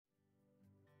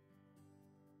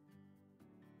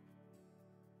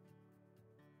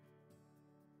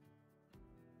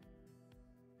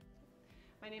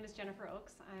My name is Jennifer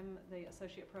Oakes. I'm the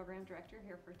Associate Program Director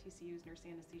here for TCU's Nurse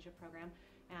Anesthesia program,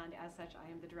 and as such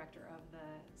I am the Director of the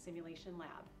Simulation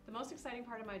Lab. The most exciting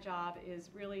part of my job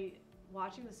is really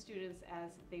watching the students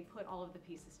as they put all of the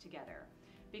pieces together.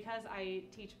 Because I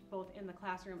teach both in the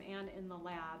classroom and in the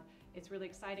lab, it's really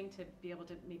exciting to be able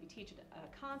to maybe teach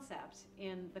a concept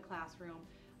in the classroom.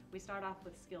 We start off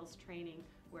with skills training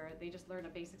where they just learn a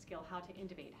basic skill, how to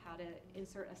intubate, how to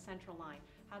insert a central line,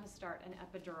 how to start an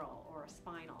epidural or a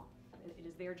spinal. It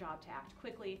is their job to act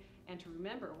quickly and to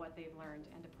remember what they've learned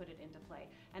and to put it into play.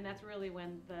 And that's really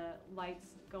when the lights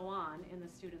go on in the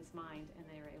student's mind and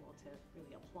they are able to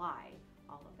really apply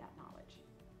all of that knowledge.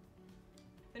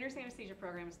 The nurse anesthesia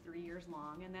program is 3 years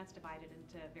long, and that's divided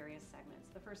into various segments.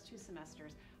 The first 2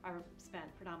 semesters are spent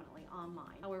predominantly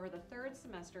online. However, the 3rd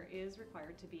semester is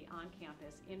required to be on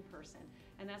campus in person,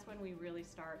 and that's when we really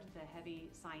start the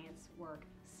heavy science work,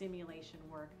 simulation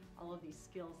work, all of these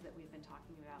skills that we've been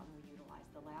talking about and we utilize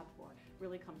the lab for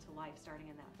really come to life starting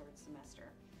in that 3rd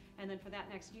semester. And then for that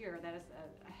next year, that is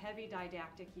a heavy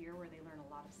didactic year where they learn a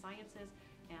lot of sciences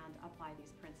and apply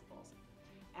these principles.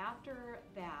 After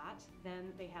that,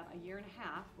 then they have a year and a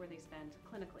half where they spend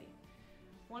clinically.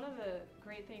 One of the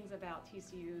great things about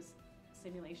TCU's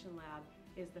simulation lab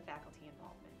is the faculty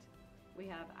involvement. We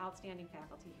have outstanding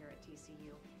faculty here at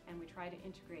TCU, and we try to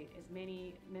integrate as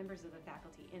many members of the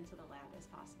faculty into the lab as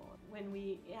possible. When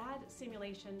we add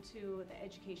simulation to the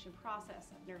education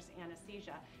process of nurse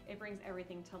anesthesia, it brings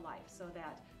everything to life so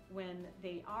that when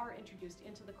they are introduced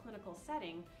into the clinical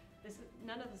setting,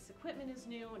 none of this equipment is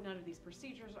new, none of these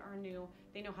procedures are new.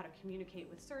 They know how to communicate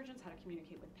with surgeons, how to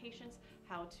communicate with patients,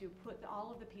 how to put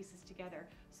all of the pieces together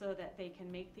so that they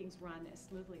can make things run as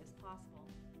smoothly as possible.